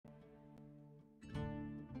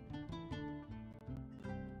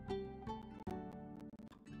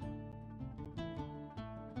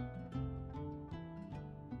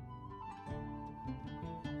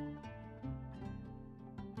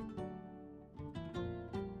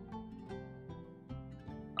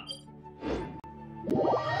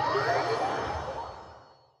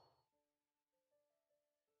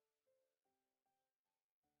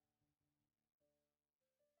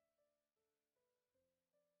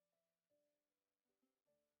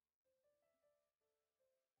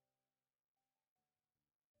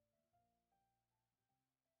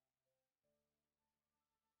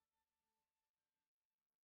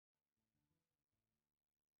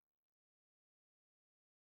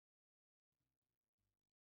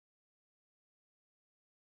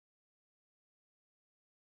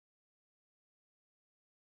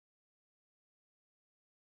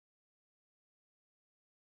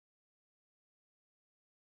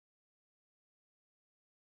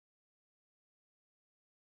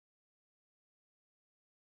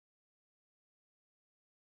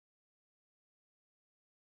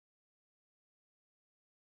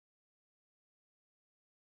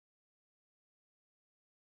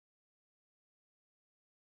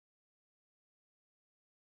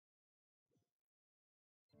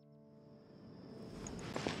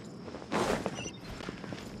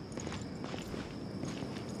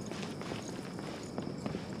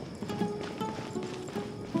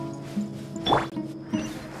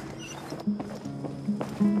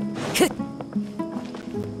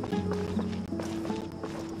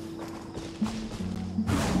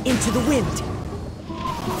into the wind.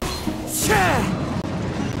 Cha!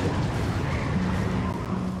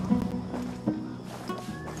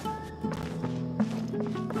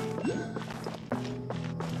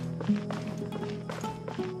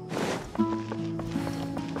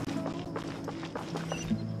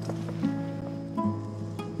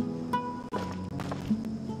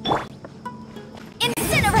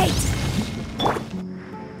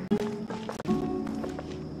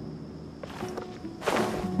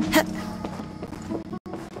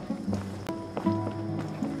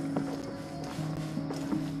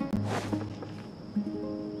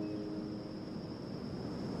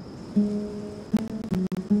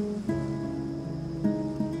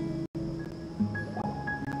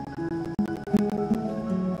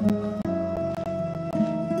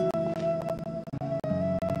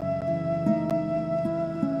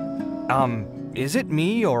 Is it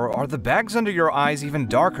me, or are the bags under your eyes even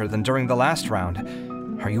darker than during the last round?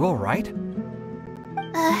 Are you alright?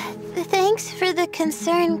 Thanks for the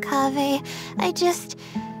concern, Kaveh. I just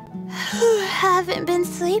haven't been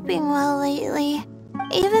sleeping well lately.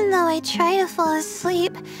 Even though I try to fall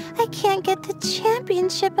asleep, I can't get the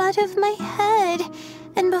championship out of my head.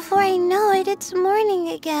 And before I know it, it's morning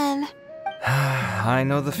again. I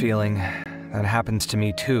know the feeling. That happens to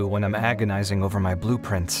me too when I'm agonizing over my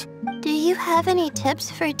blueprints. Do you have any tips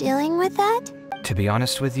for dealing with that? To be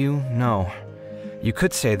honest with you, no. You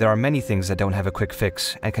could say there are many things that don't have a quick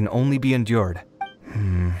fix and can only be endured.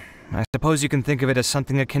 I suppose you can think of it as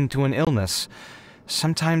something akin to an illness.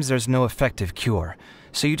 Sometimes there's no effective cure,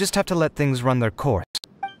 so you just have to let things run their course.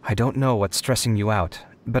 I don't know what's stressing you out,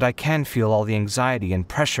 but I can feel all the anxiety and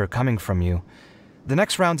pressure coming from you. The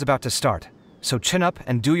next round's about to start, so chin up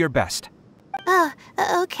and do your best. Oh,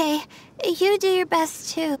 okay. You do your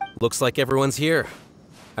best too. Looks like everyone's here.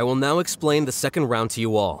 I will now explain the second round to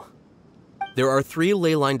you all. There are 3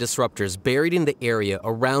 ley line disruptors buried in the area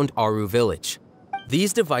around Aru Village.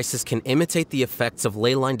 These devices can imitate the effects of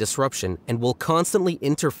ley line disruption and will constantly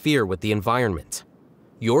interfere with the environment.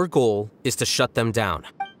 Your goal is to shut them down.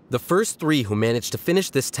 The first 3 who manage to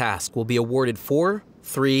finish this task will be awarded 4,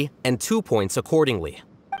 3, and 2 points accordingly.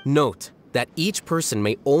 Note that each person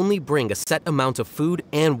may only bring a set amount of food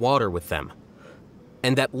and water with them,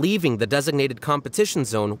 and that leaving the designated competition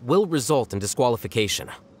zone will result in disqualification.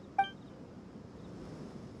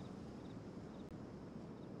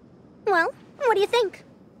 Well, what do you think?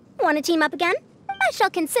 Want to team up again? I shall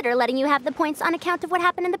consider letting you have the points on account of what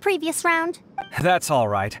happened in the previous round. That's all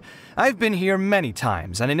right. I've been here many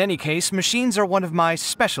times, and in any case, machines are one of my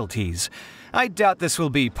specialties. I doubt this will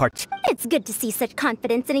be It's good to see such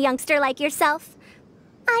confidence in a youngster like yourself.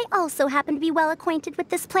 I also happen to be well acquainted with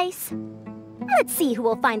this place. Let's see who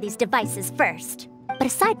will find these devices first. But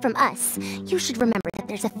aside from us, you should remember that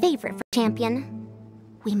there's a favorite for champion.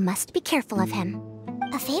 We must be careful of him.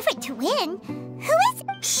 A favorite to win? Who is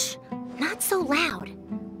it? Shh! Not so loud.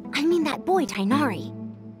 I mean that boy, Tainari.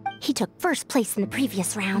 He took first place in the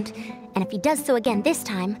previous round, and if he does so again this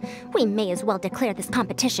time, we may as well declare this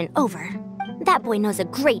competition over. That boy knows a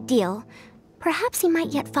great deal. Perhaps he might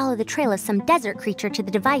yet follow the trail of some desert creature to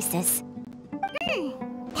the devices.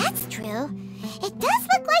 That's true. It does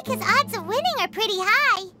look like his odds of winning are pretty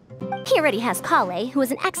high. He already has Kale, who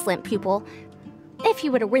is an excellent pupil. If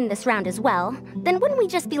he were to win this round as well, then wouldn't we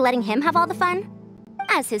just be letting him have all the fun?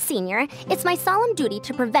 As his senior, it's my solemn duty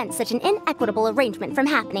to prevent such an inequitable arrangement from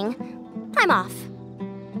happening. I'm off.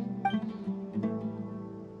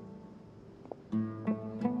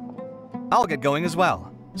 I'll get going as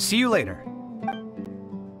well. See you later.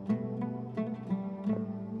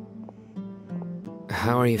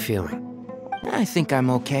 How are you feeling? I think I'm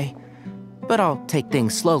okay, but I'll take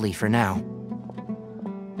things slowly for now.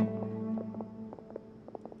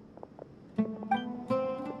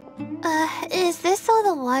 Is this all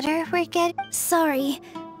the water we're getting? Sorry,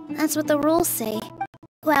 that's what the rules say.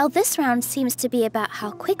 While this round seems to be about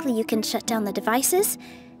how quickly you can shut down the devices,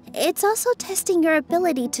 it's also testing your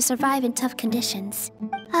ability to survive in tough conditions.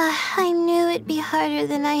 I knew it'd be harder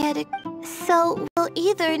than I had so we'll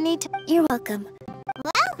either need to... You're welcome.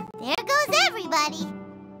 Well, there goes everybody.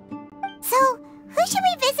 So, who should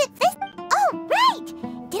we visit this? Oh,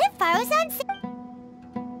 right! Didn't Farozan say...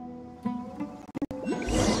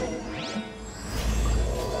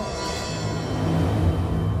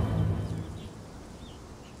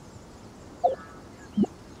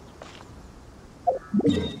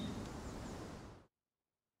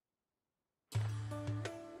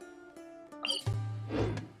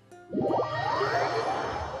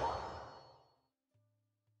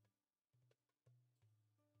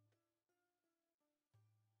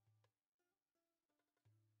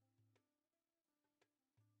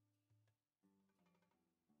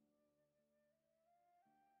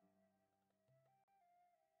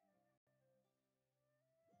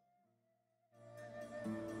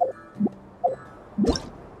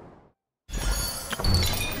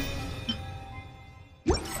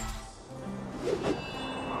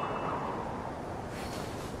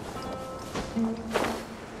 Yeah.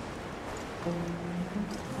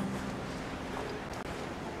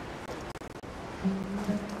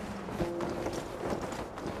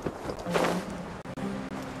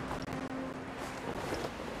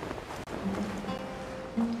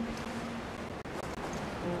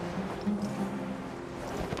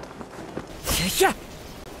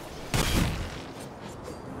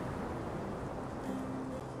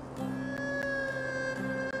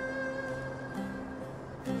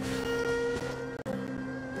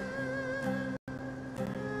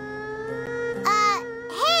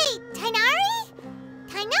 Hey, Tainari?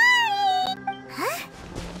 Tainari! Huh?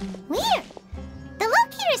 Weird. The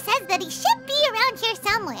locator says that he should be around here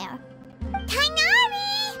somewhere.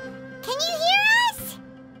 Tainari! Can you hear us?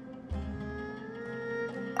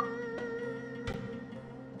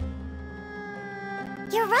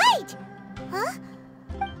 You're right! Huh?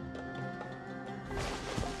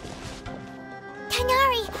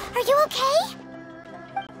 Tainari, are you okay?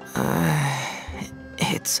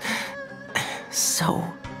 It's so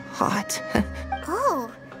hot.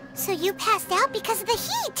 Oh, so you passed out because of the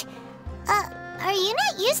heat. Are you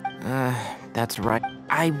not used... That's right.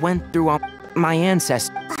 I went through all my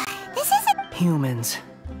ancestors. This isn't... Humans.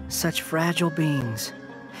 Such fragile beings.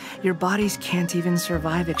 Your bodies can't even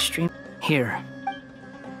survive extreme... Here.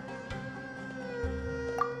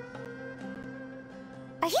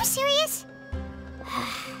 Are you serious?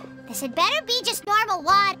 This had better be just normal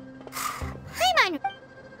water. I'm on...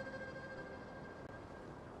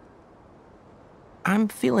 I'm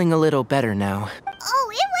feeling a little better now.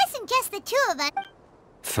 Oh, it wasn't just the two of us.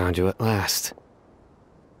 Found you at last.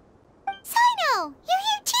 Sino, you're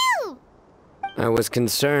here too! I was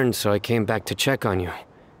concerned, so I came back to check on you.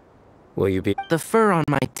 Will you be... The fur on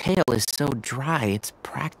my tail is so dry, it's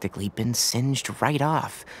practically been singed right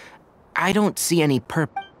off. I don't see any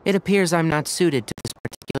purpose. It appears I'm not suited to this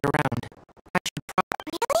particular round. I should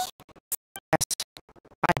probably... Really? Yes,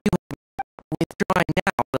 I do. Withdrawing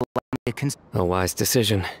now will allow me to A wise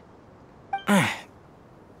decision.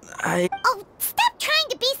 Oh, stop trying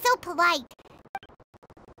to be so polite.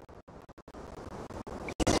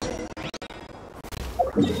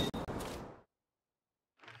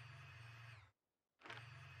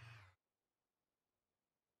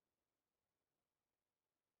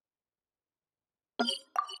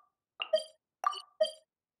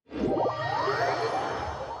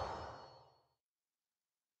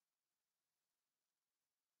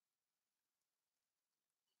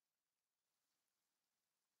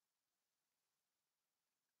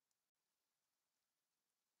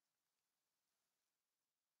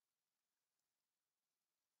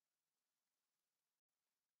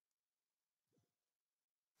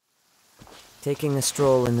 Taking a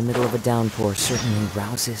stroll in the middle of a downpour certainly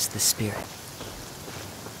rouses the spirit.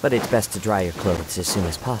 But it's best to dry your clothes as soon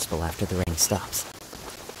as possible after the rain stops.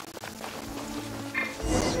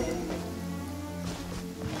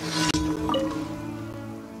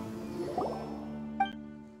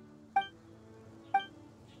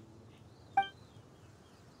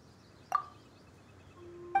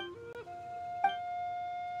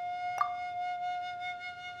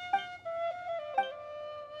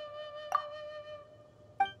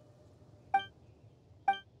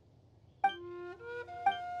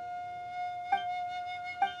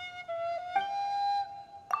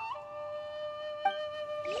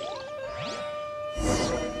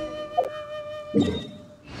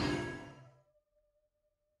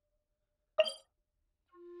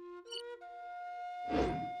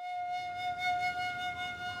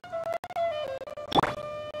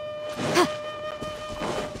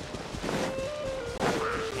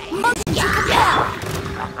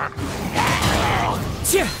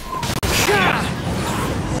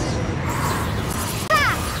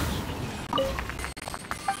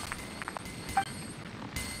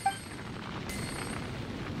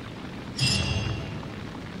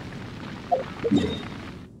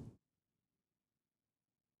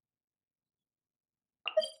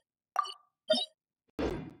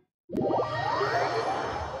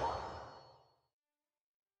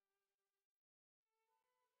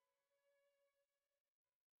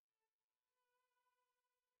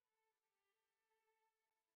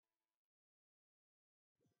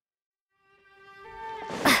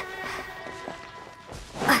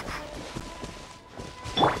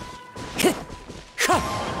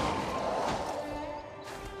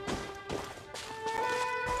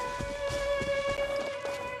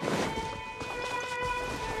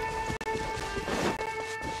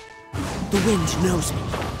 The wind knows me.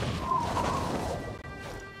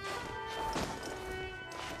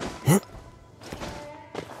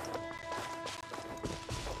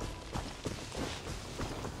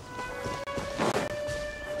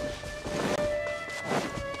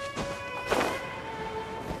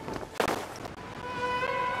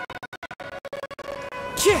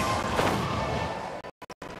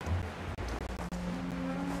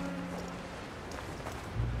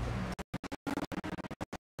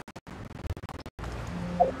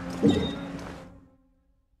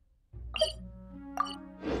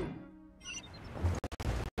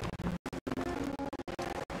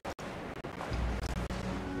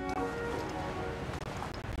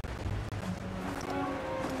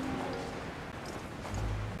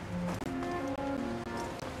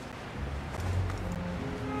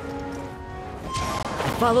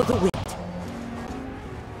 Follow the wind.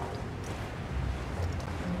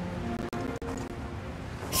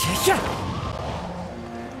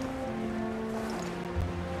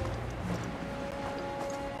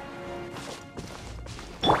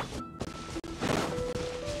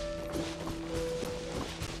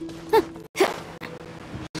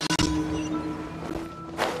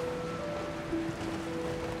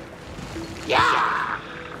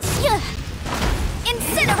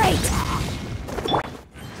 Incinerate!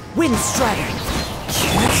 Wind Strider.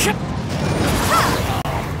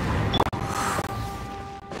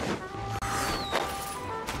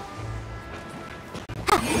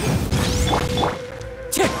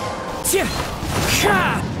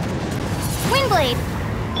 Windblade!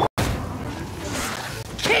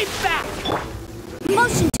 Keep back!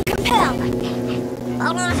 Motion to compel!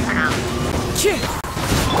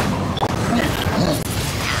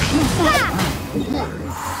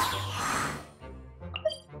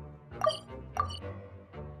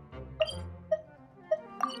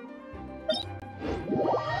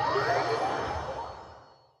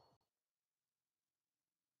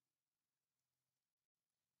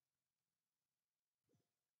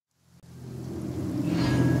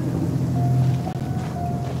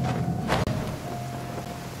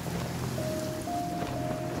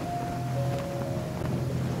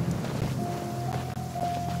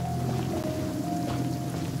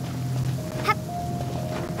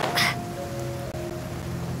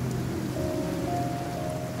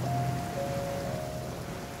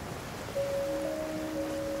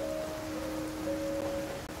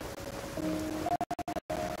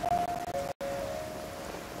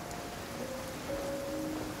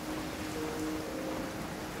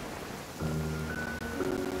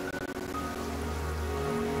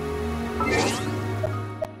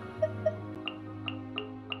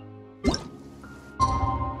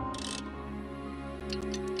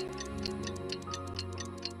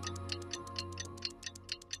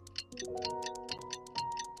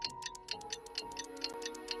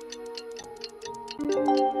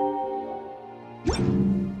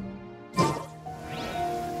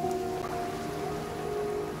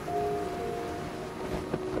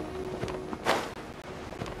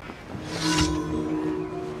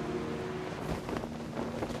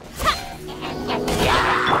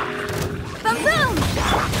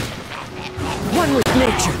 One with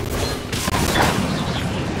nature.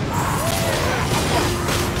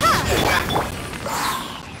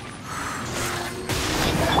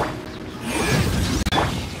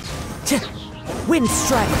 Wind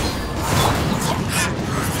Strider.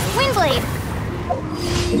 Windblade!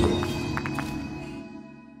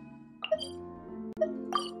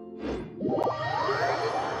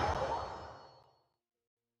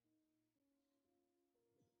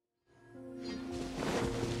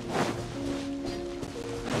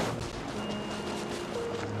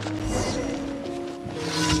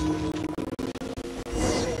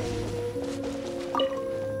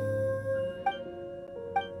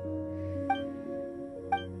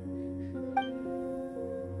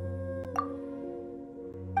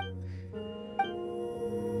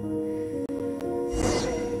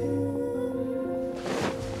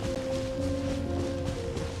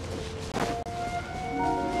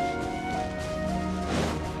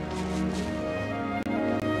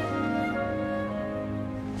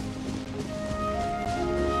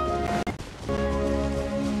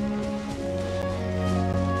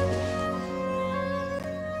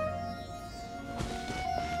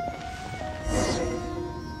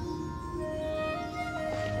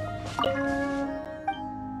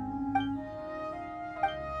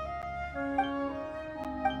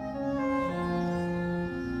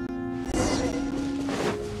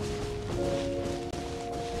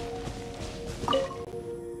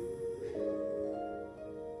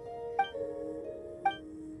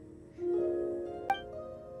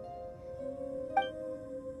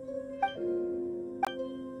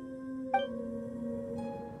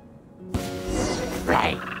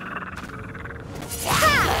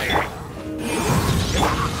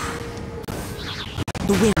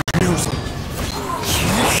 The wind knows me.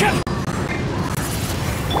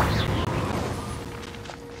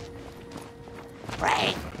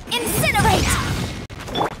 Incinerate!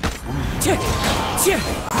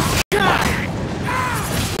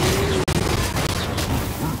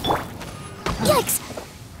 Yikes!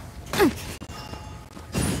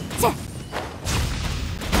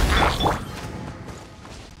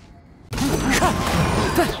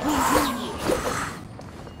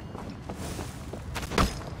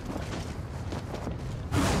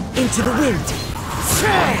 Into the wind.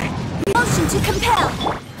 Motion to compel!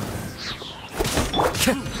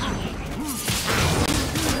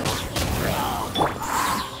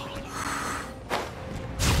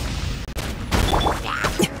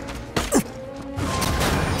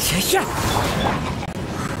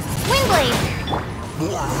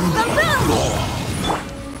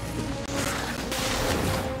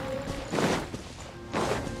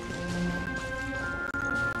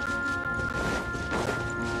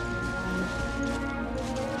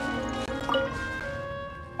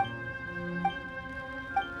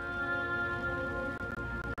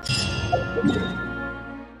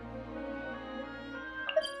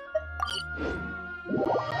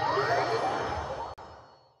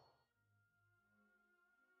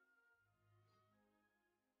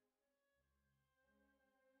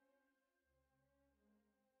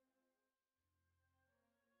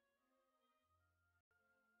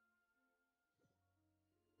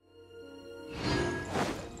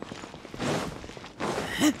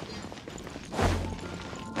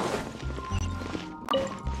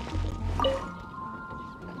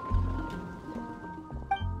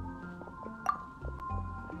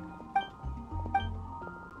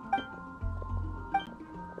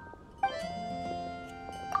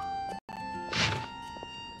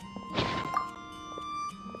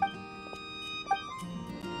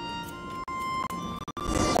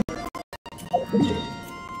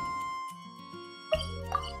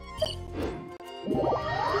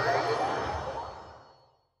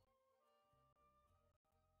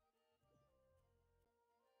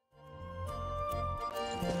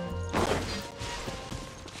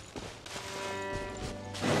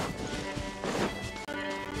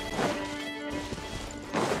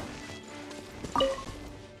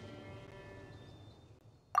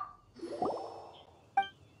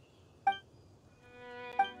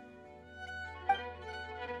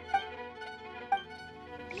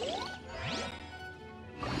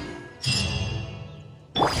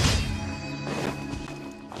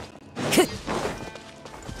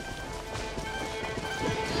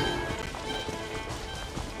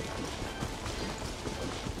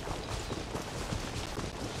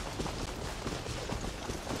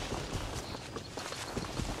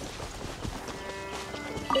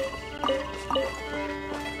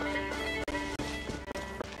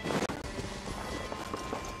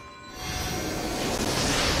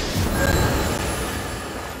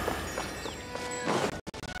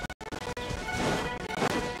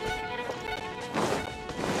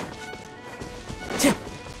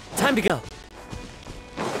 Time to go.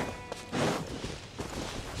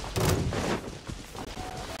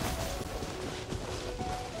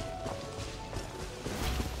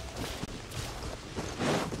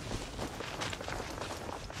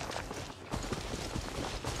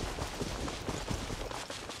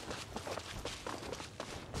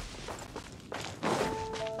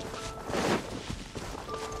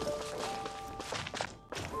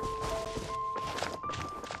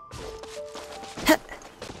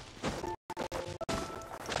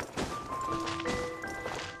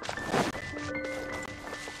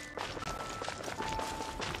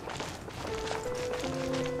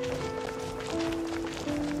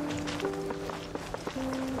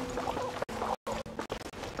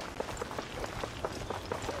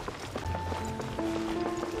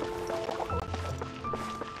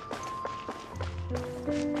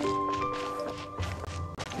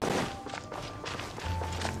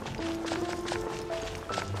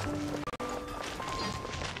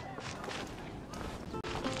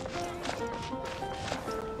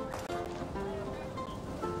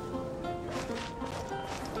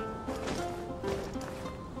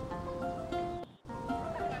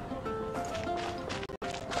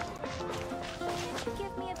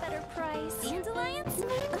 Give me a better price. Dandelions?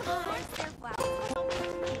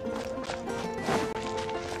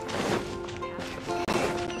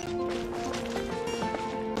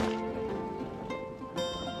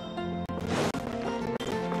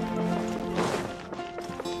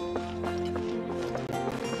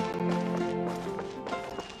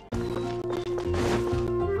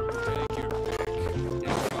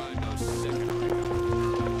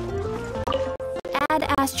 Ad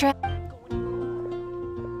Astra.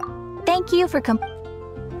 Thank you for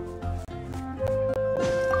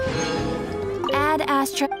Ad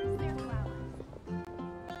Astra.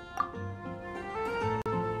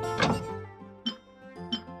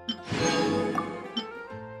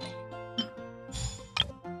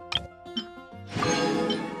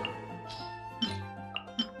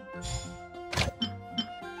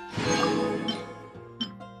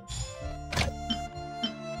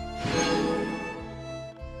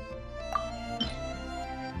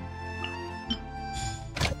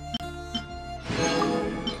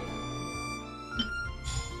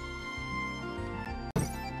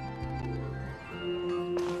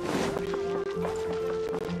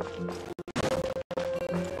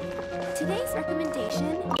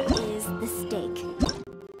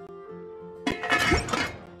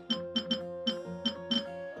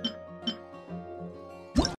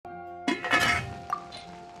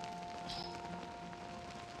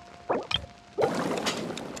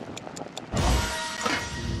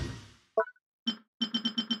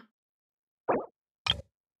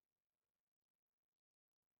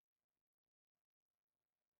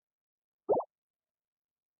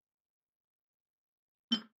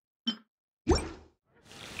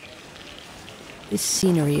 This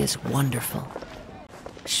scenery is wonderful.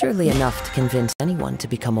 Surely enough to convince anyone to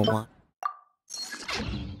become a wanderer.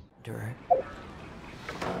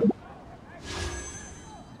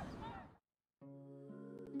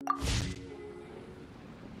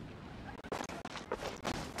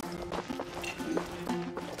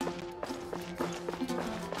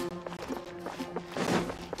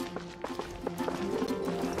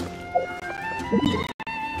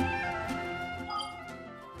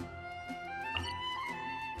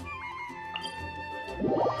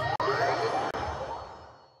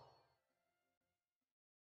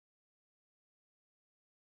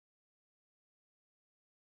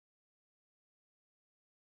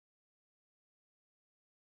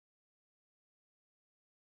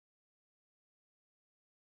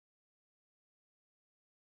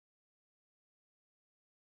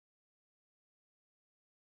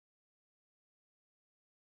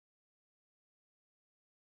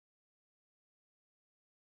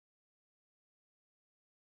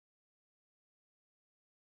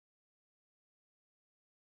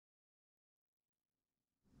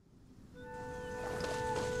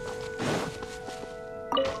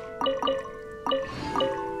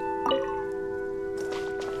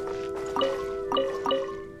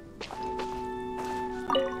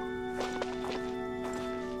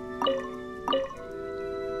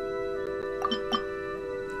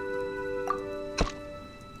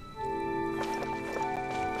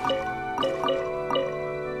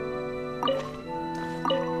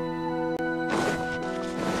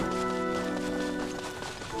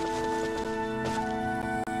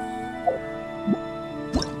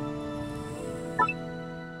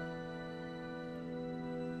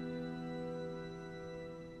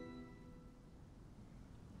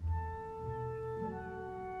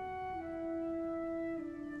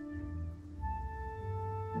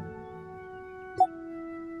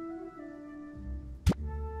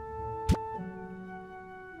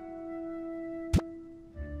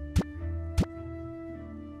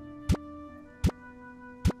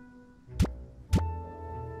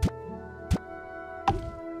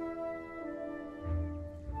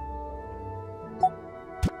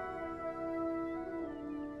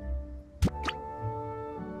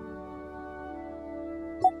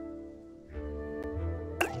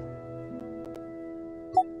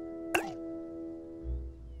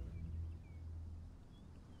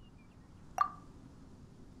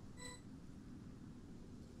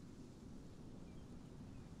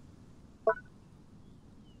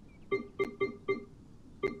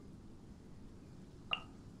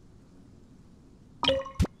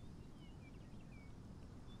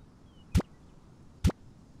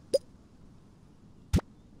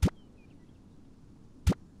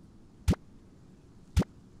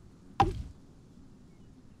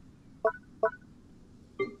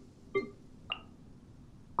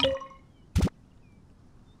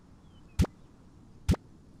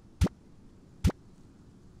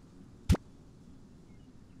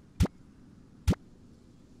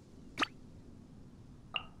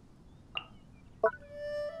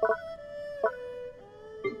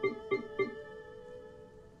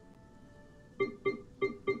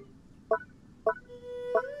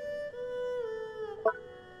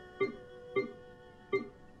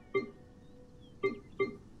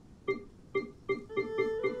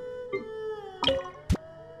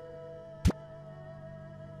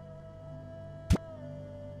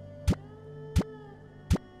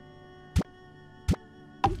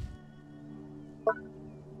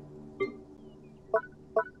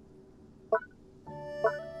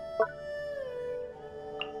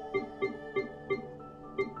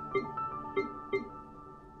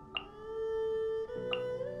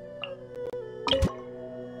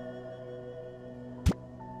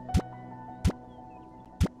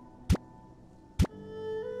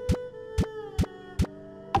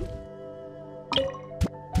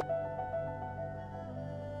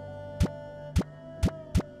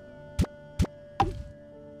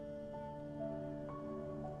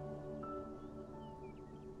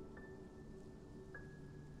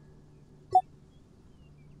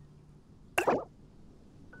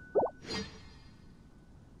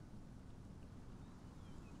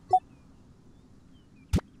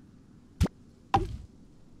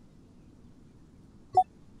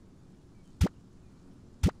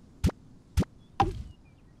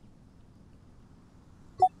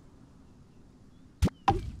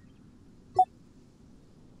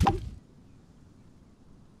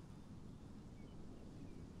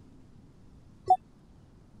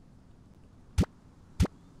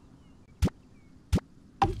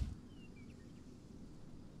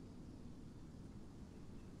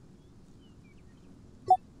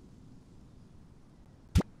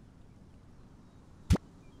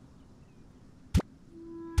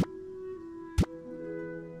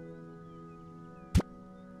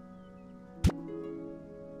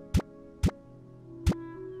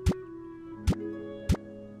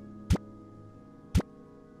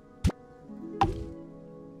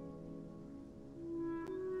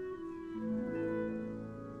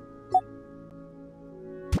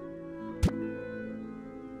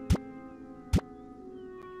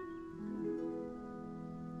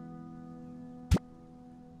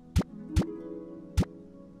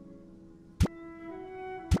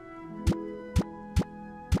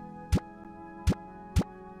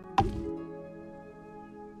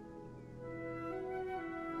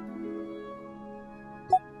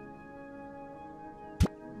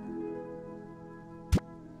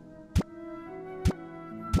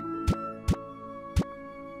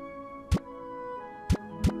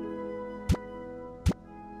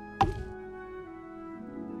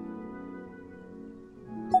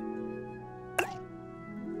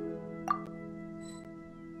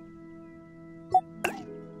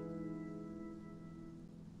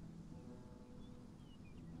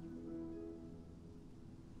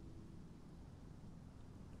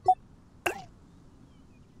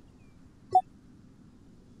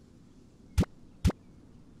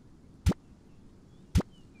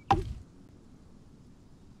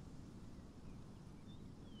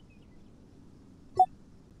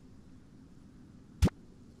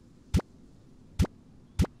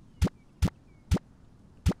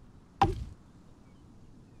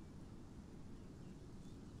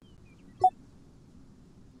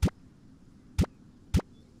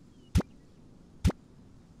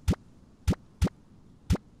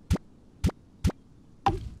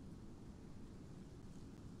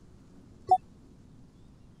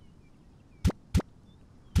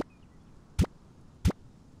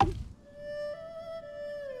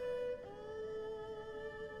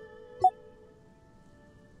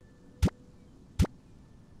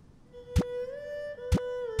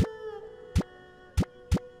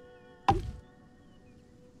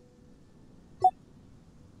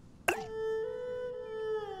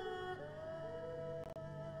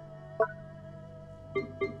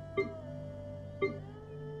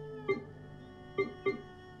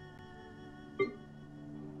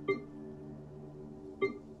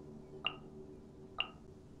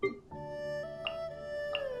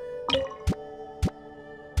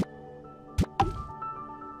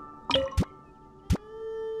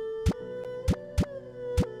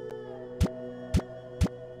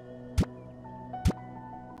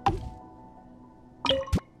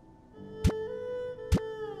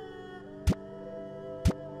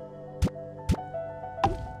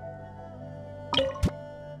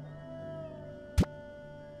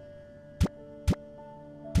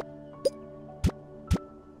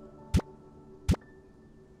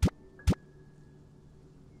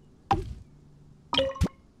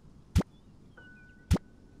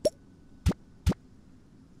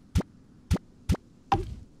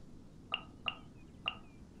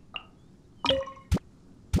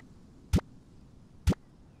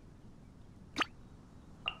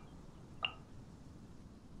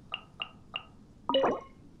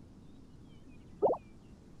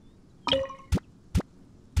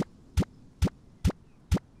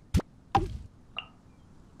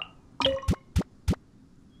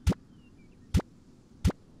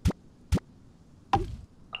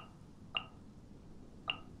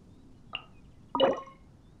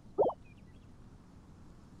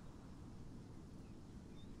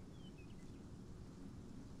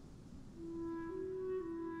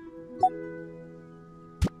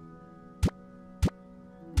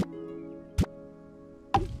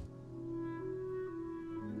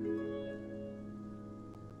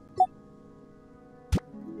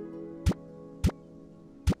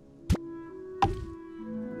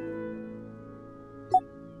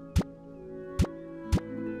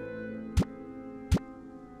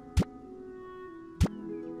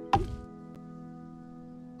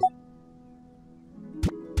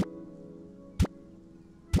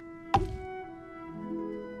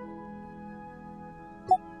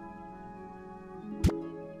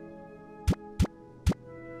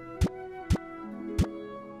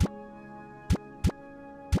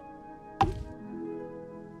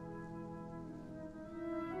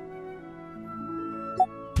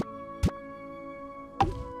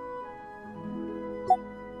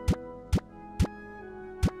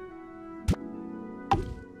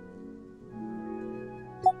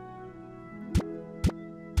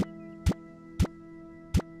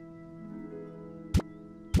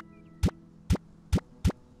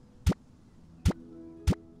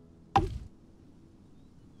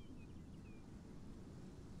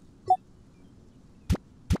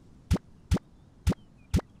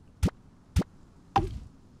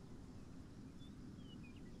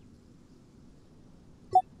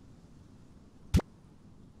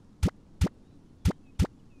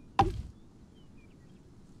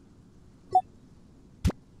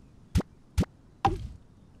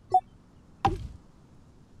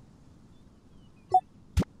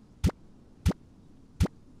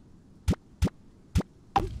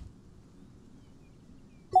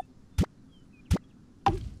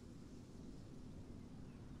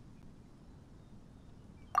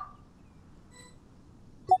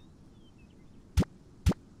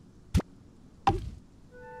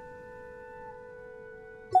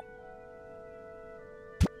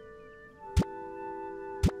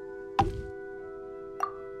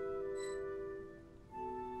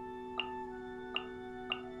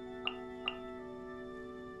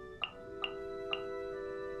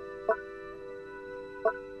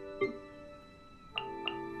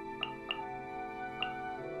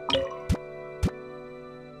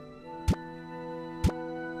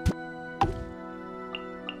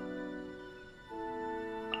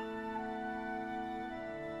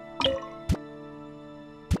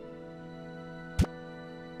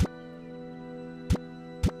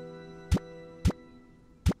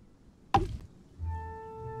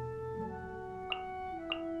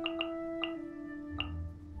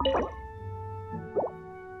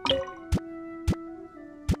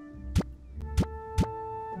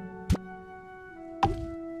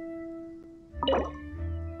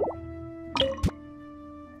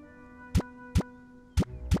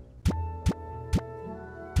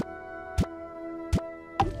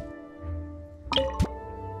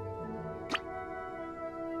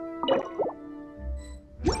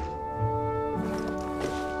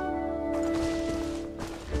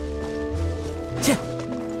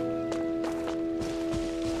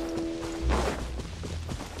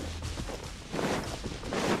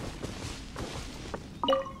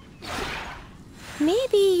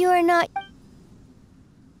 Maybe you're not...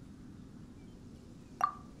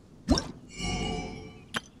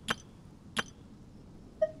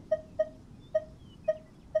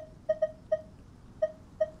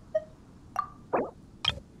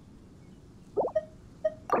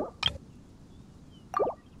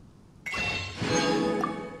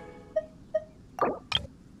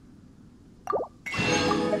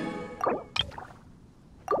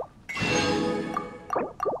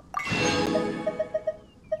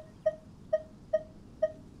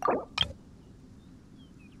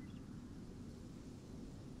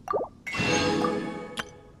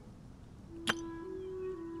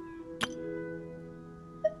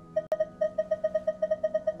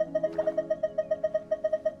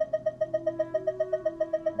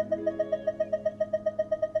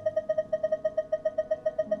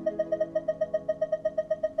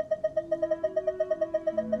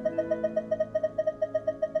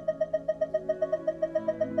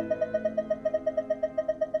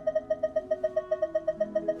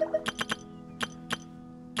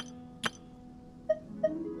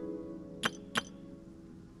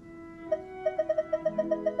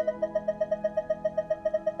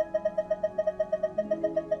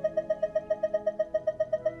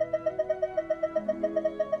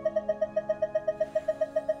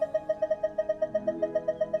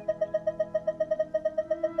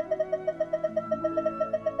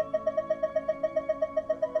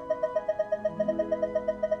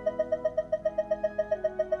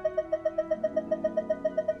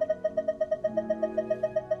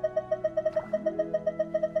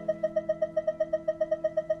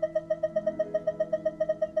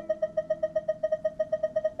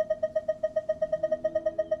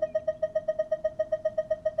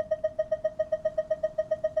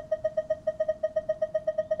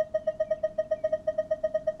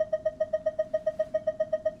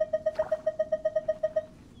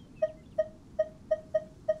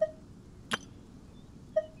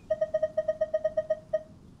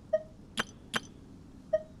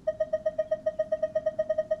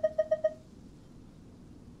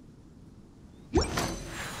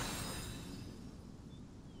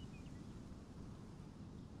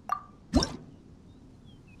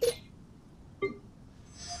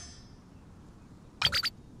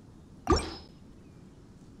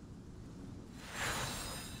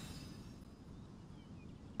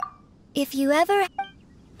 If you ever...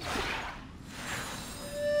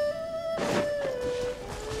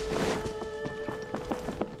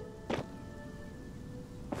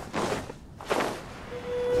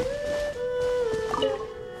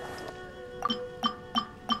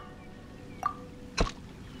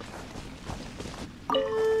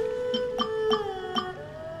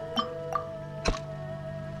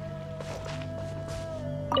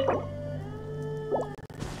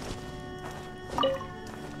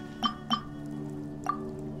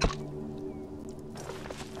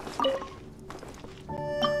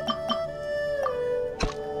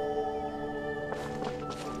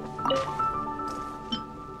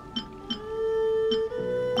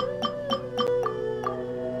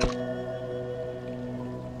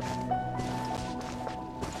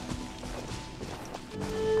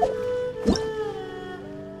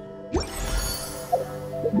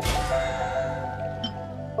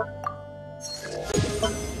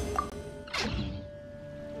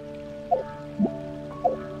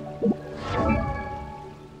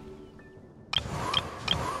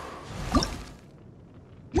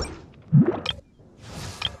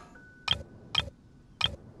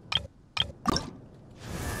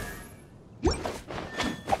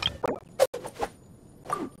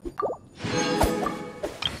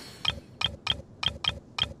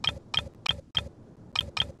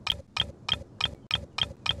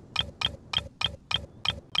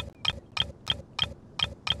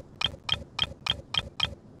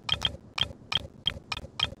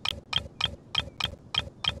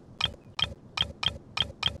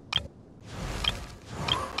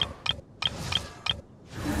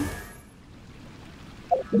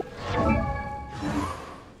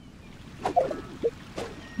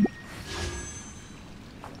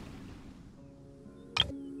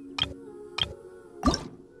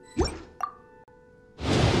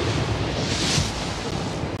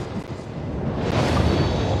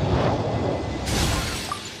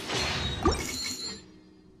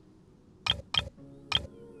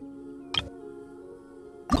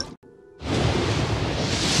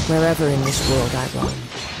 Wherever in this world I roam,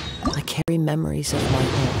 I carry memories of my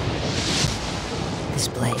home. This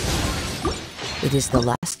blade, it is the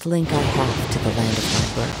last link I have to the land of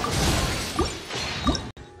my birth.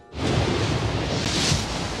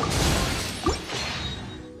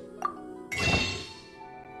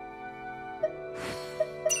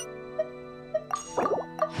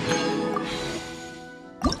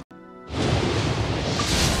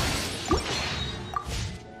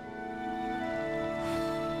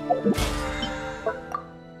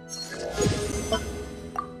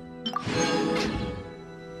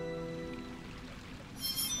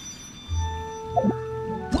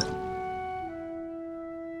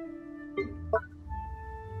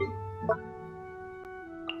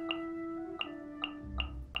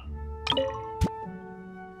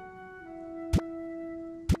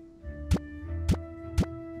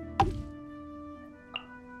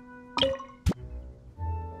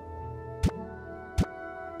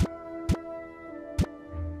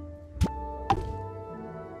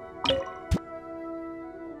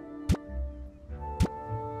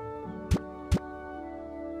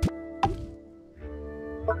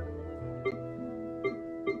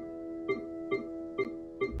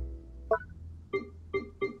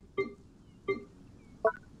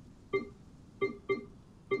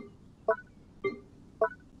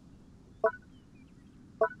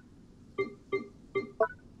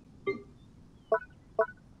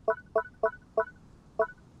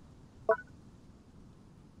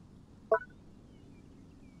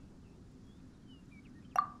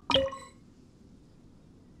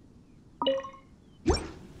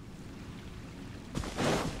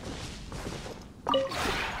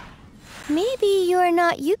 Maybe you're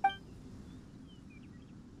not you.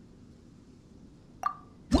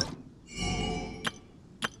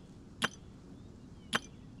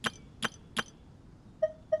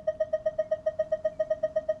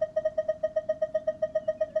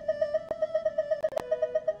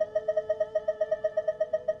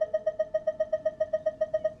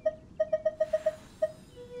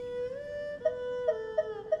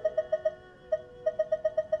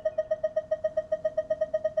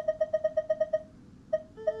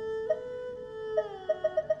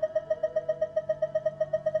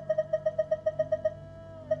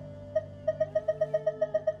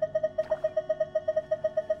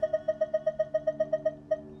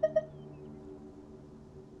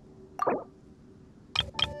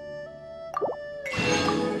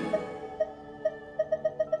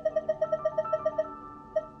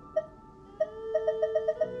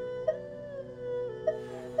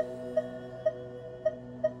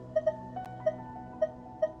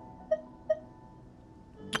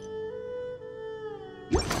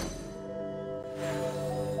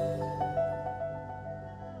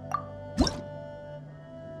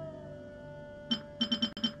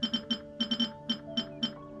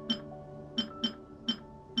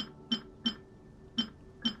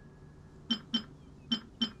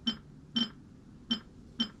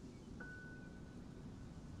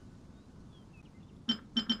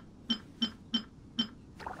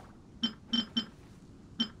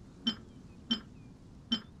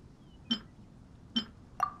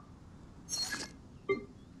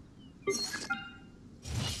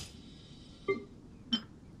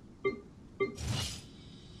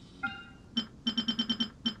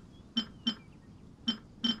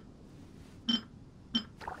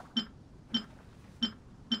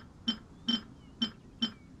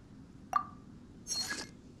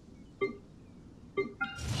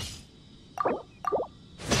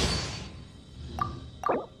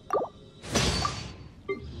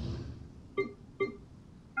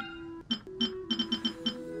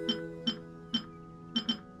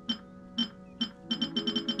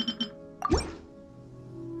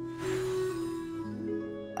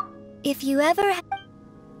 If you ever...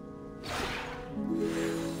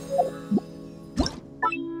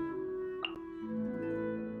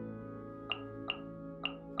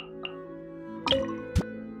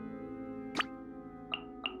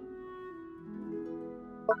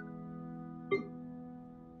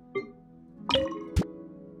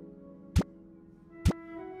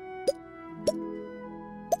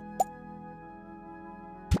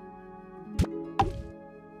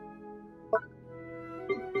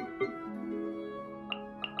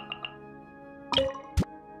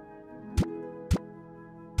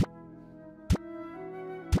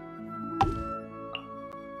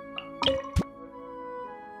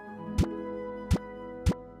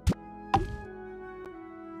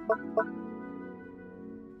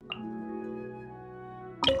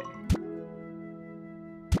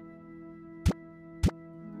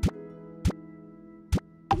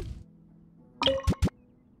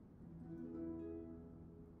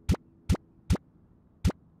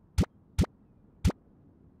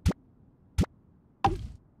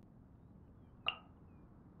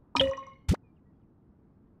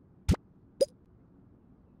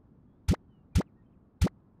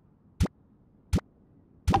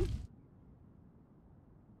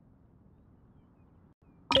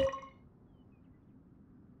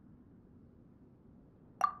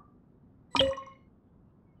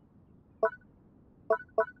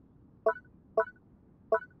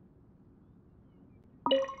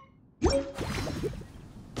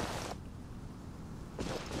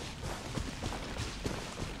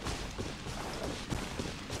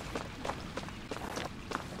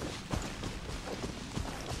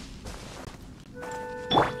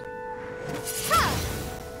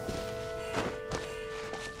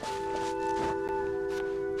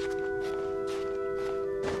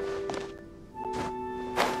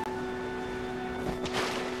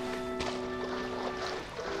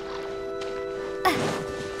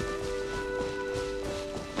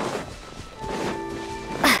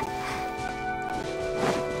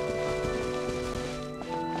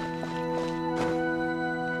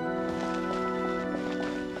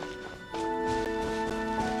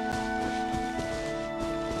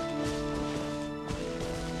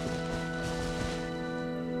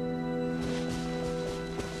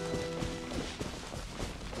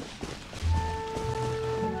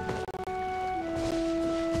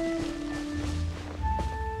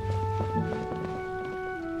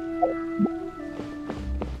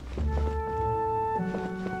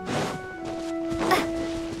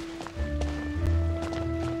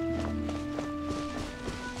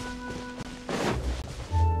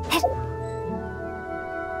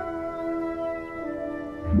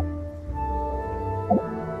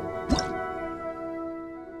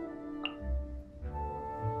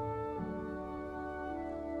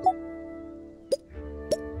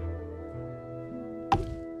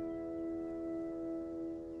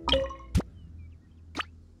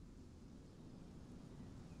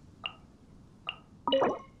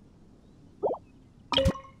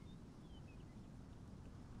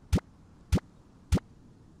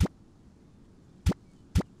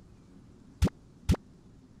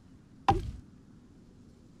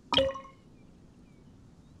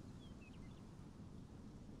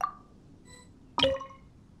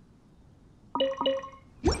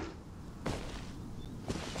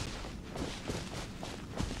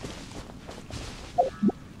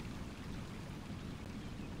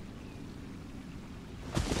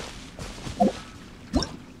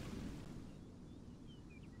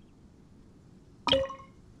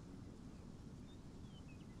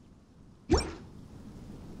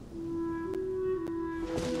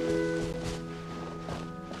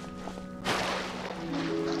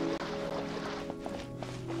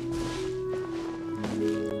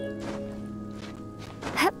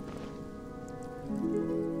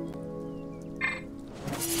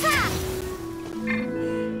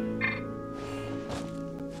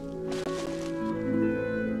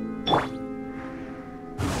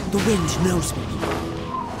 The wind knows me.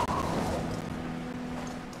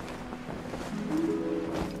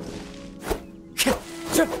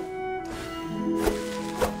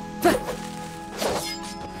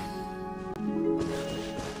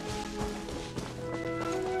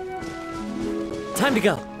 Time to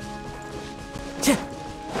go.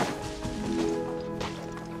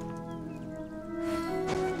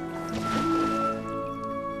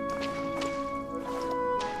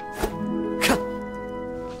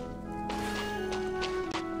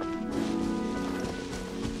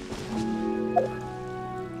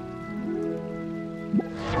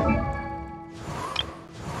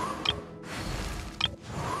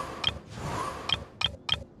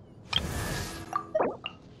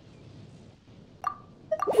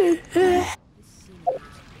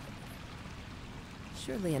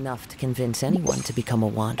 Hardly enough to convince anyone to become a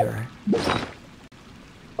wanderer.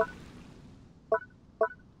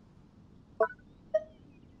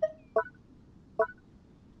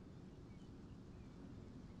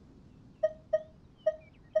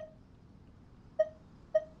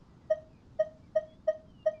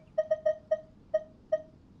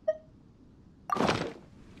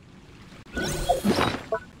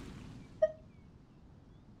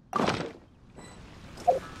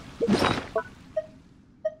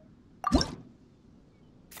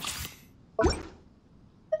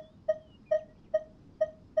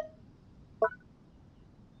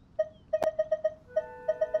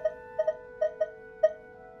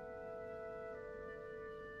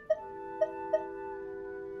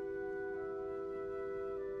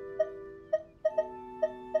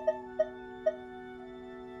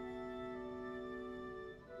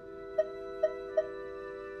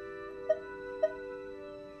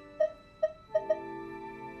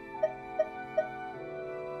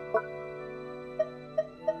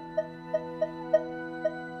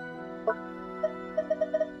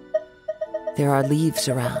 There are leaves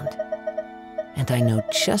around, and I know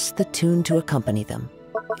just the tune to accompany them,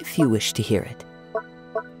 if you wish to hear it.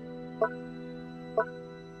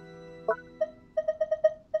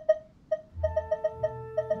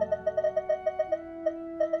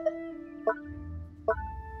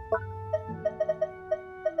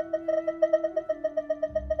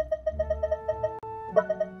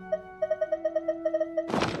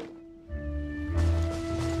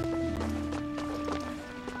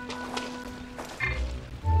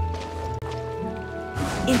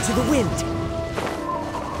 Into the wind!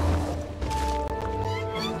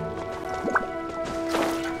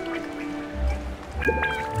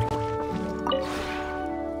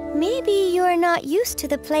 Maybe you're not used to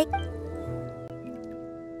the play.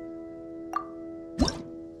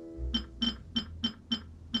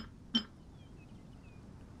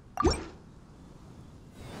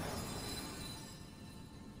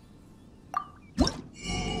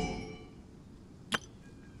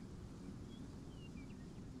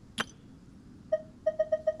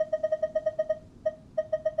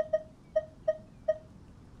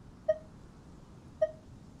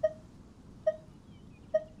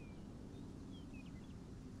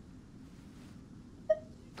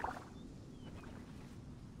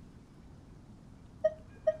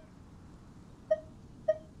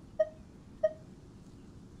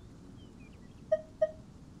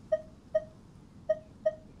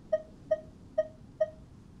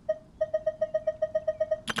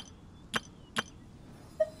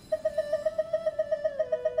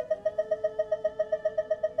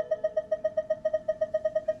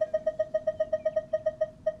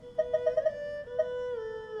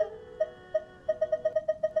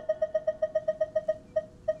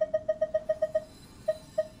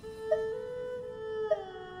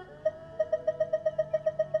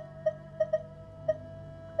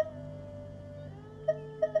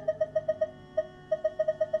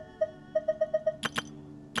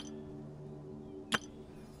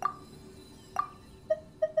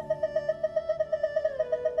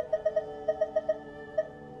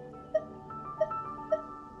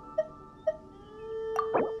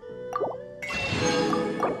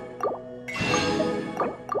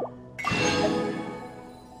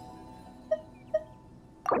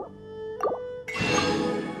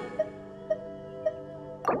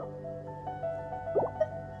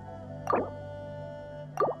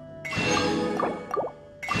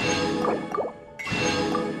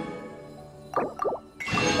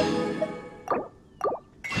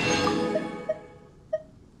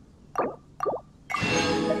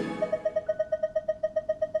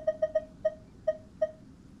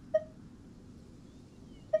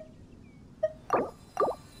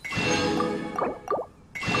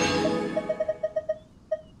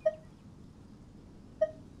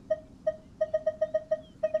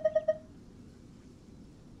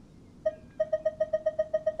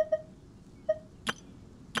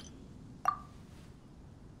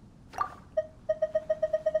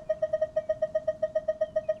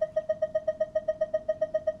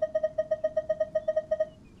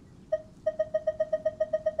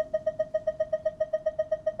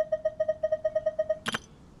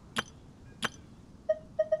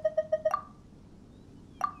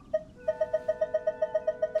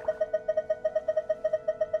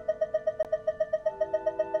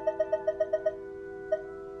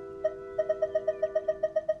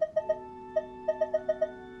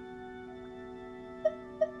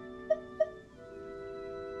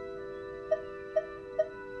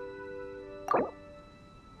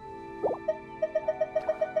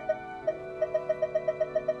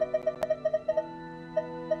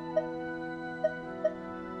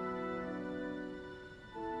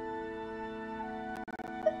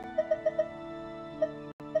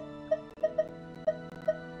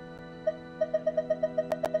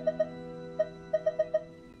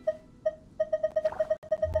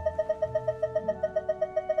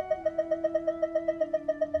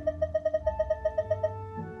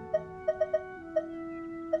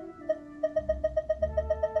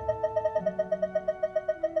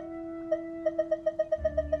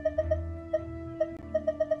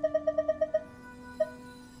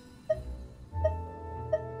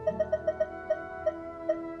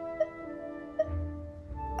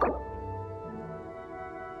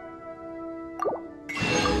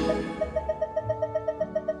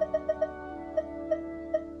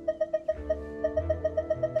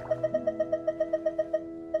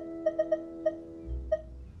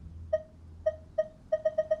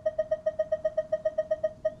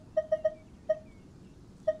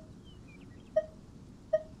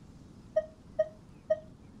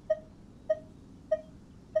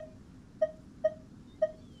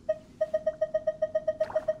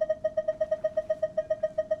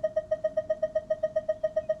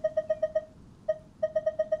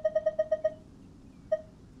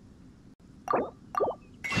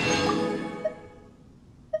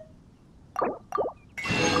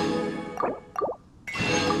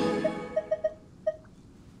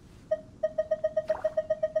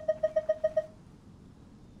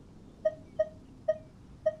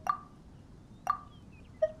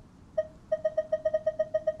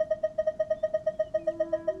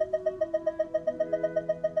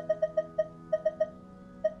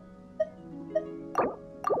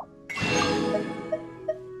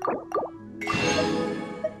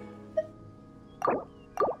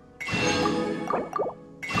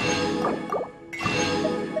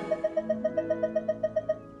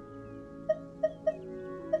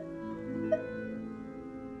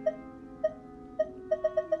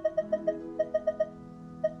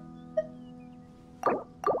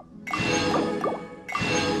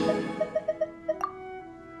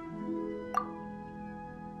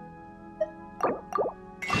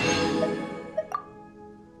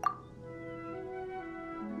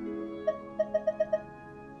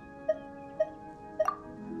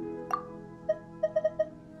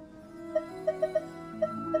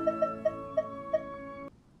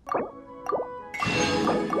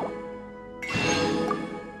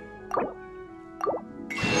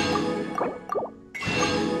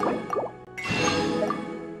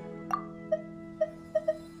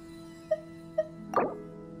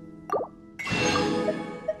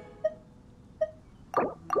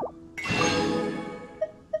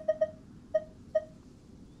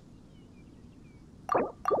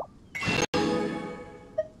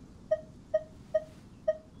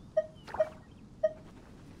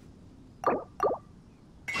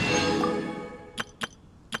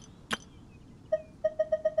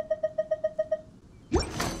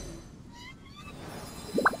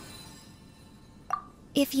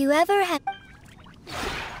 If you ever have...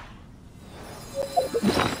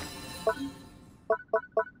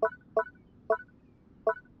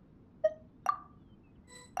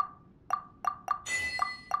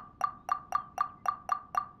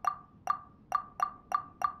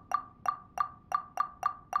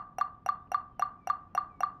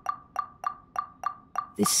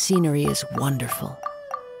 This scenery is wonderful.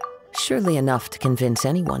 Surely enough to convince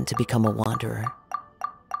anyone to become a wanderer.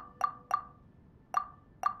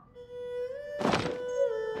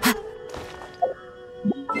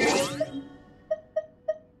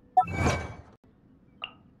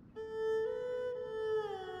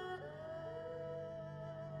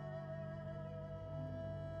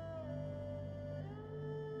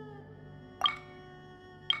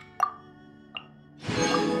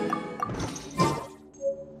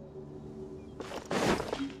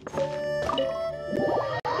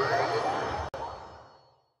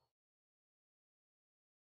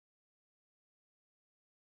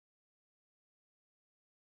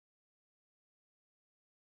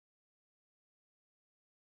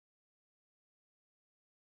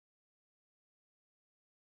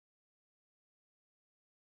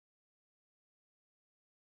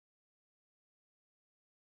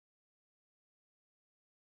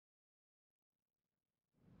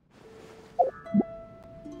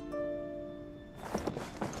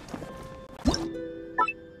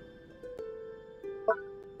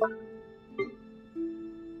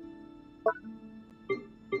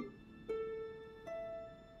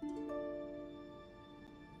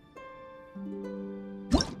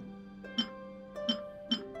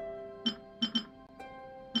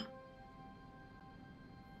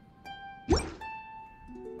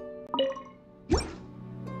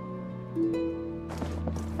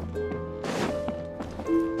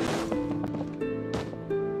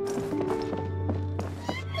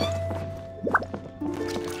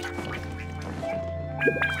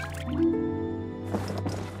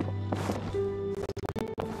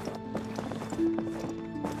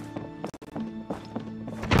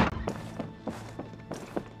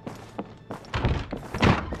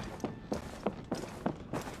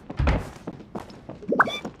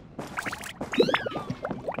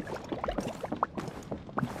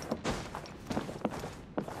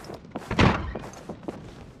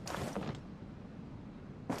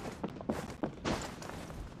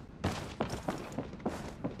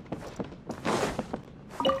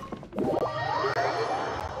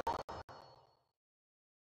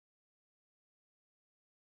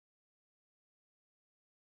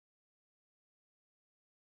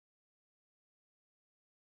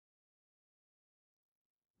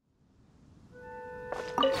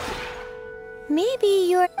 Maybe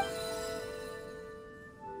you're...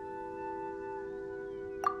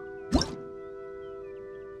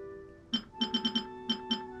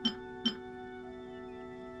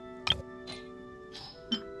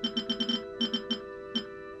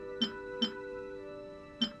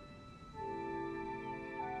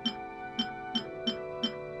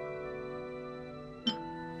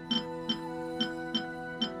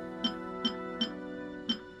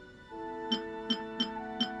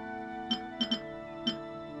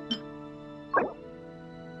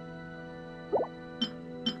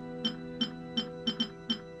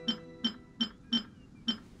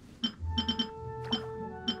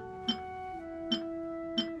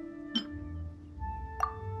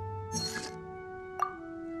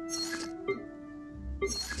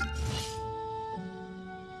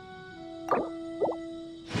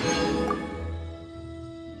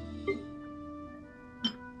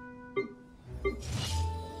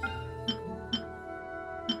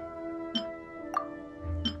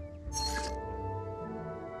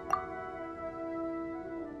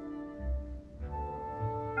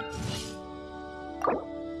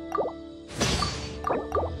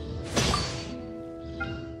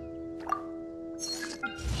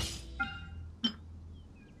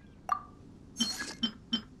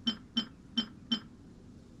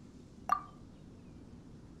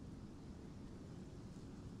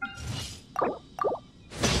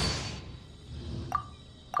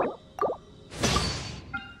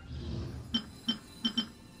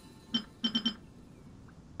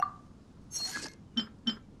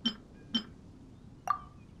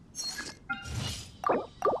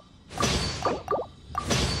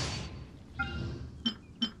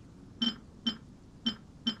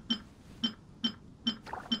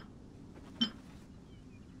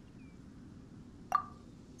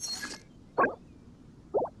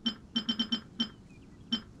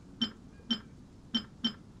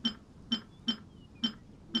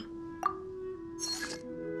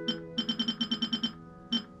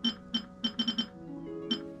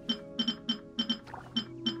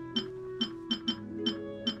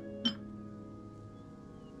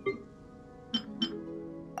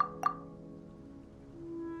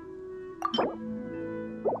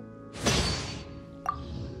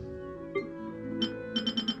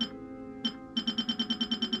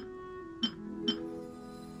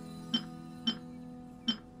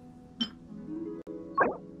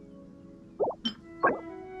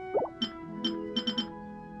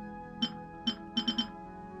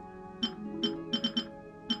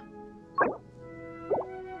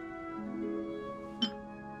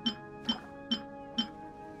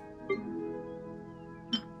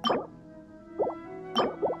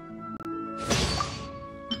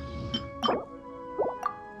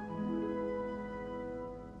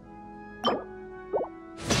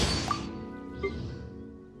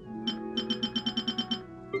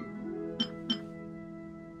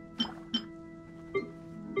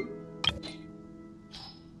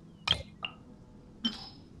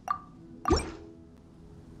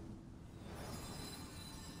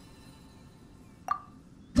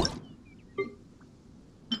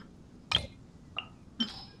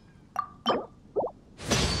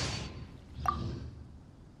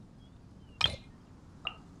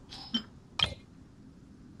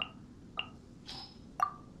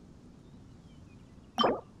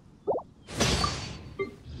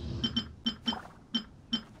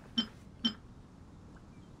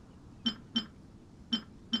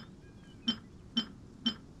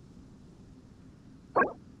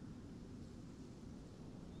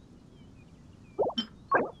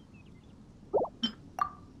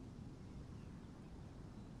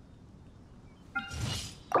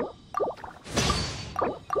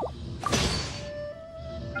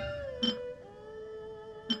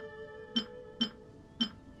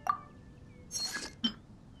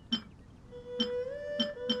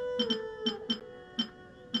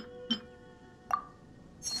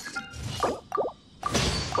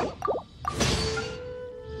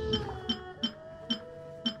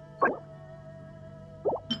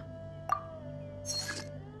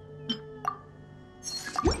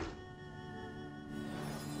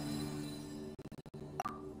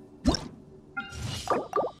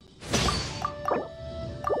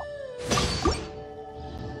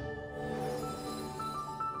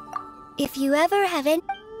 If you ever have any...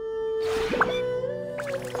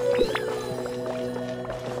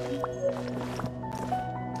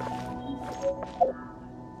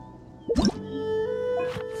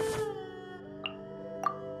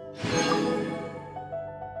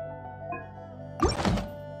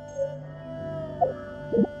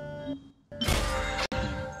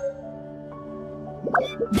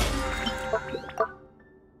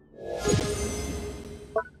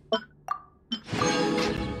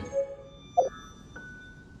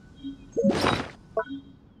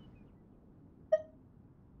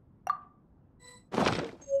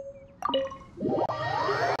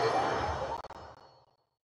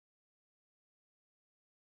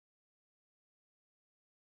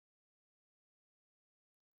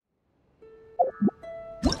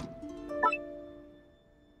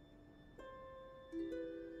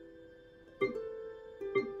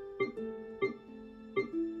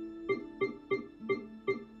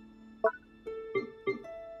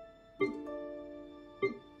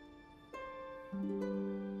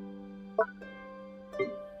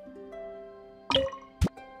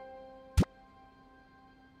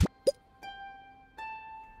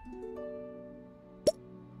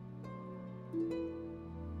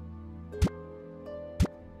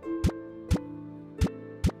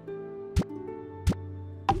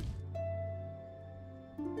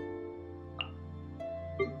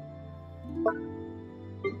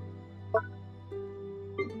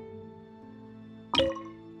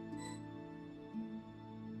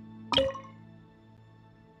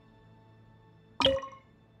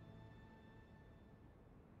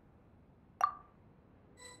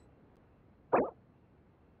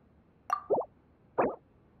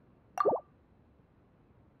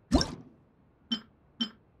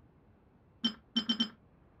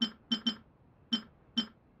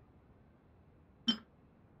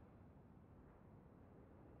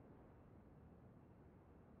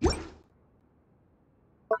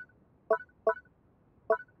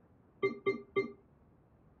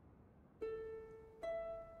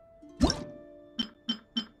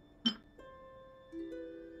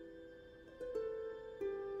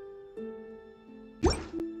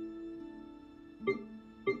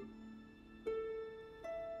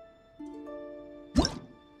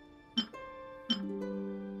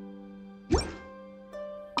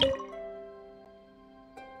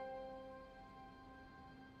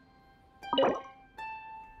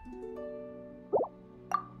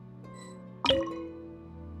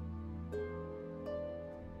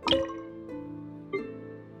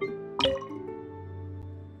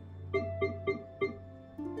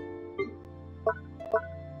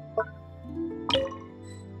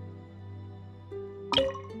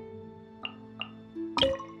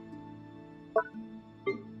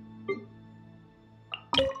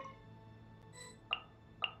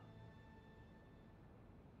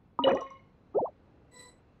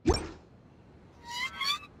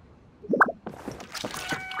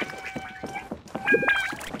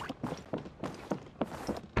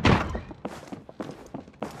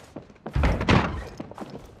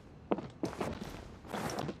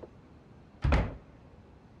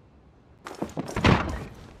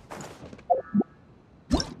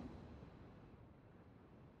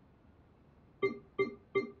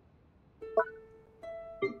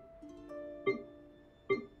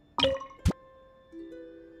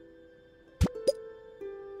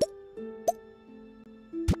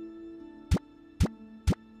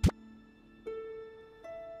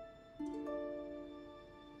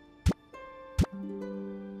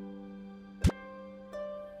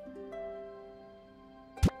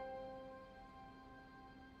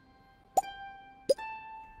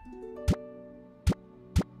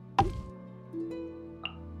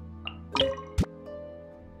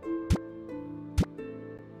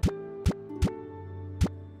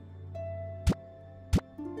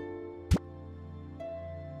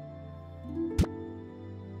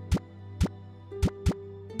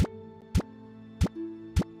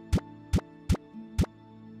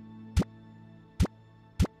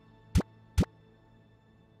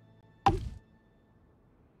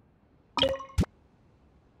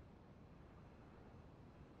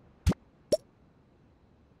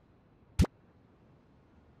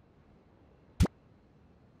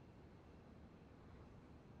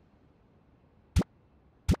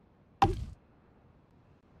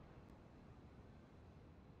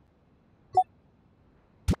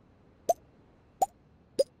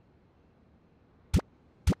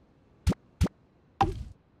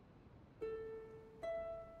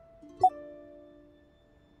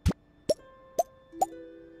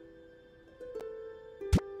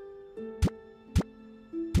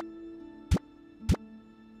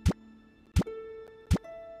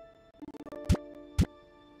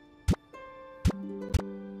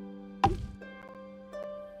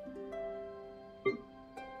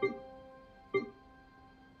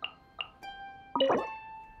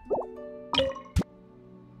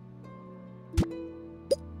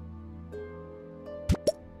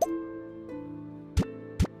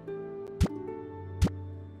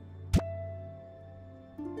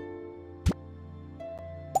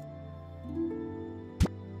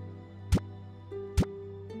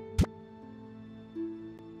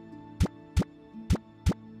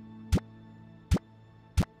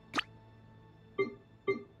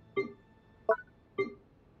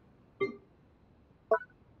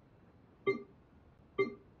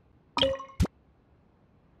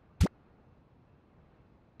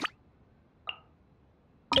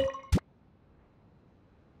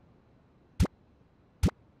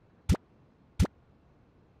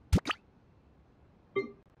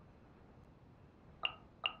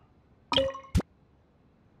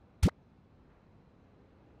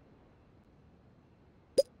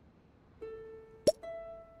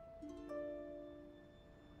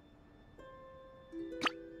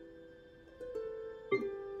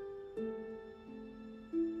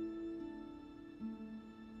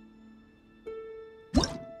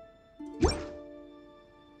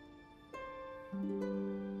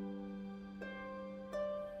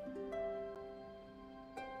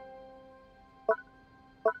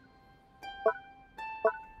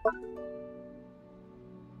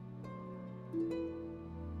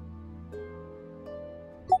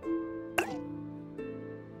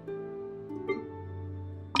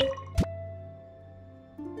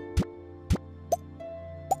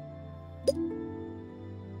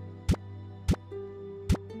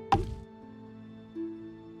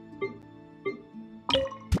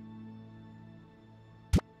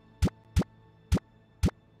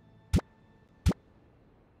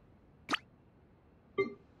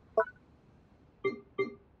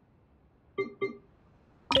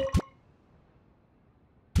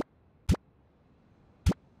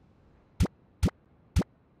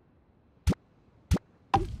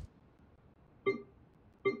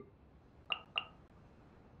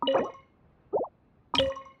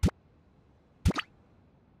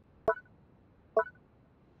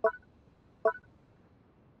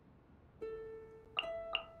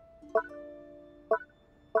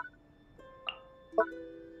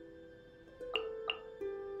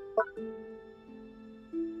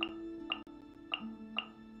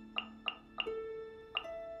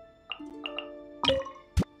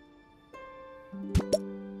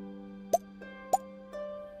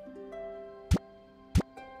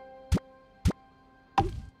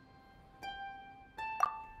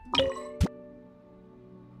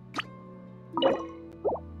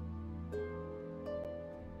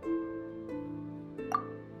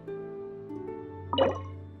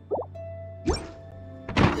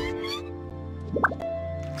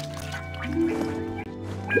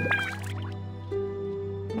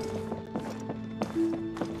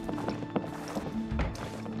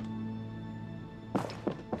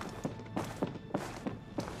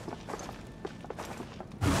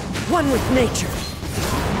 One with nature.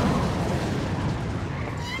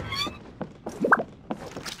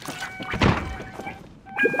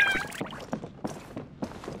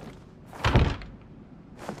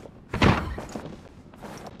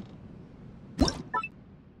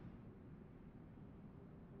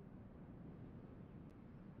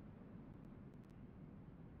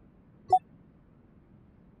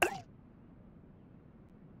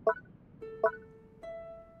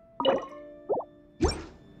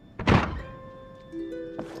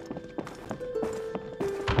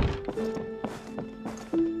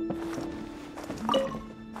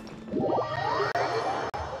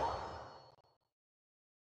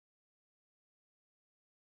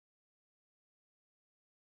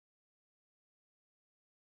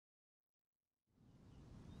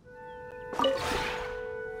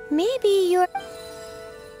 Maybe you're...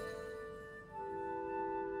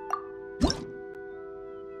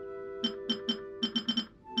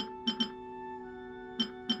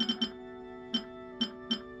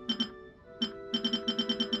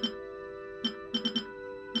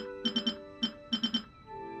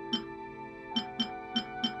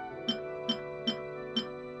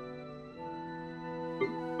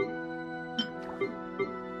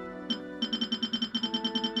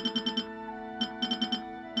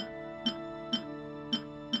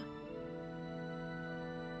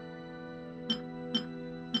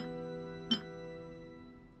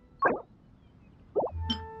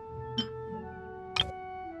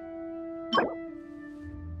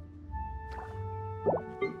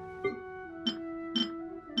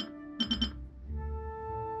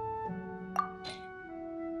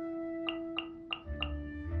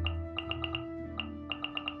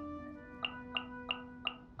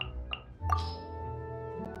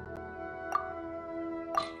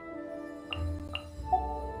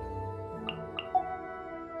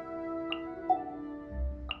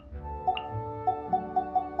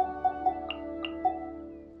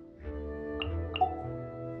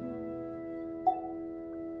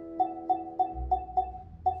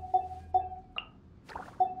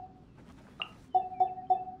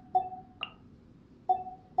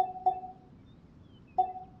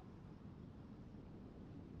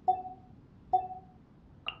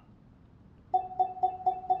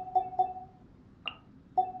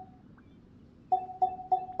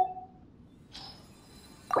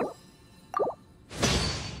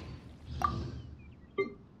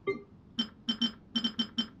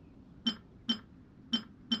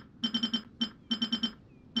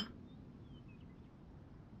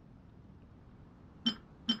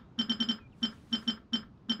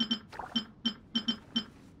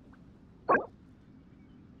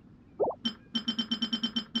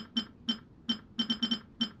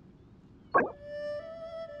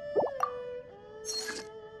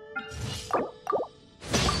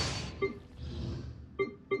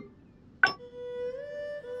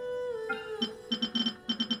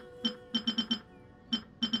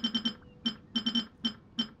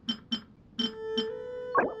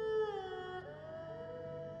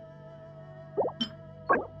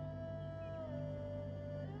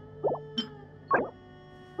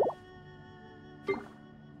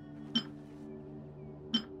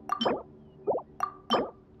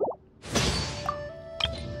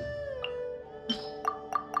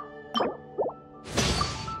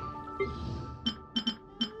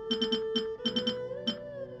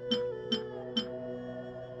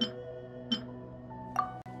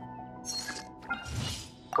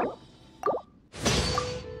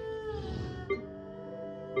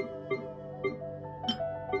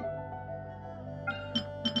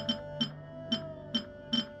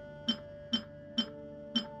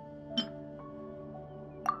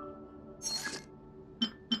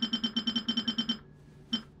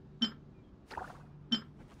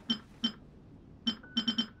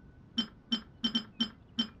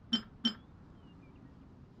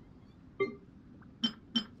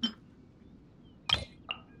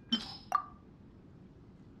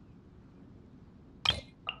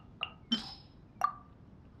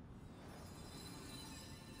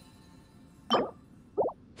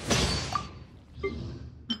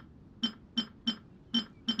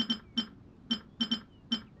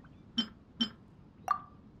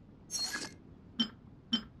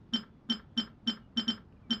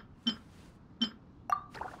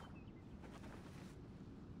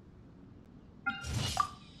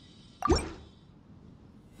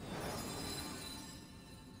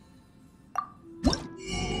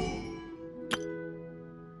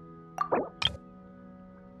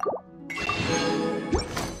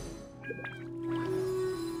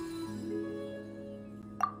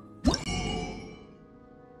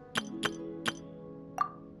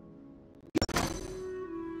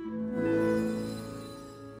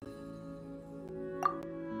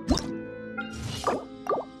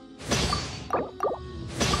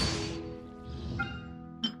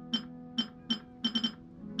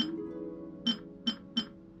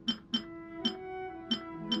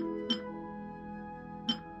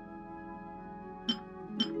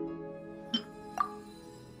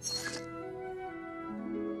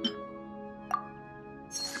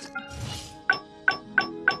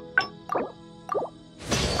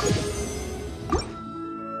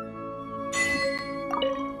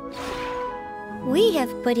 We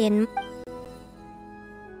have put in...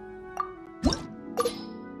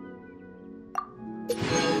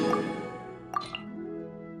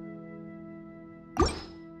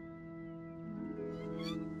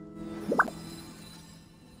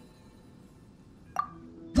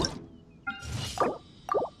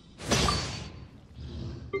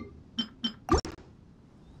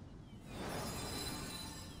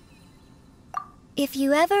 If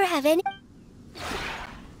you ever have any...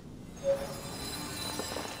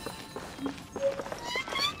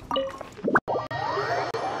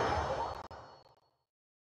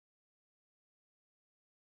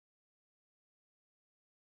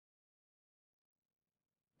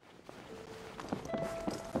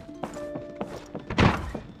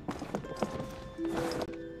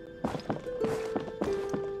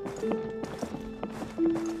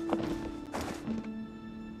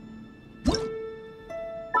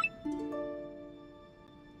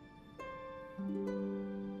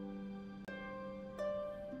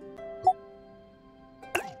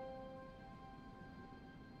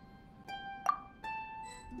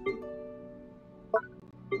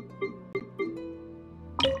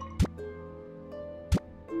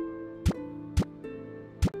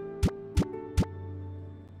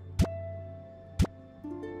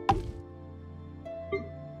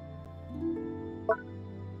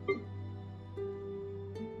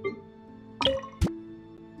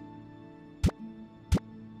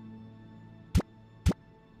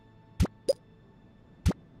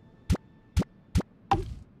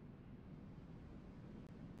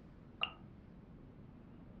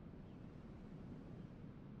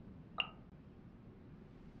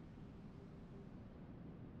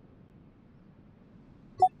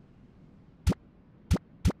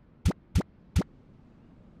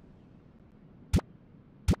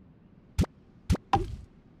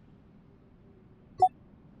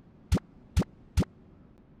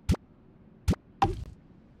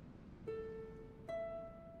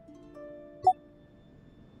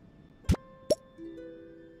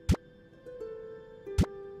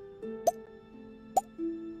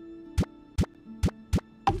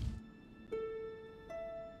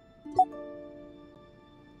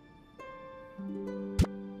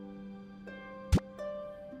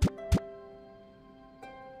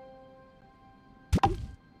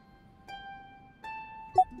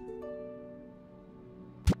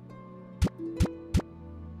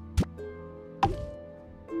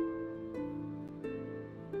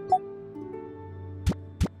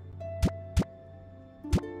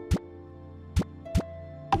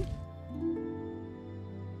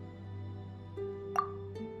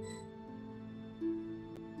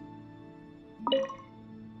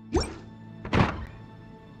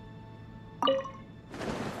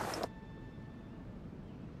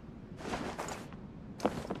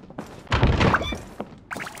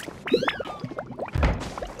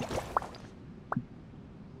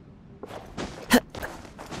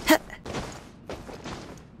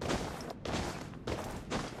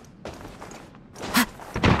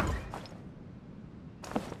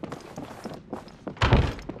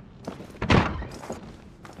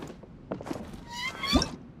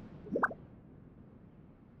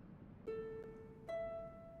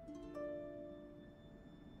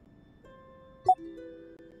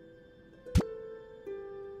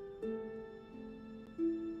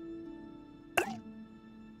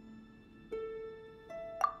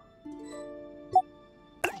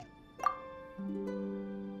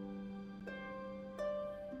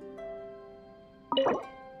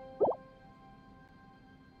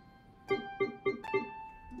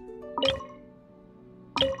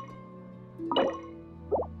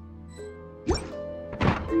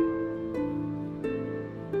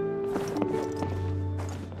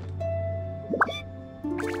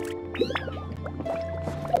 you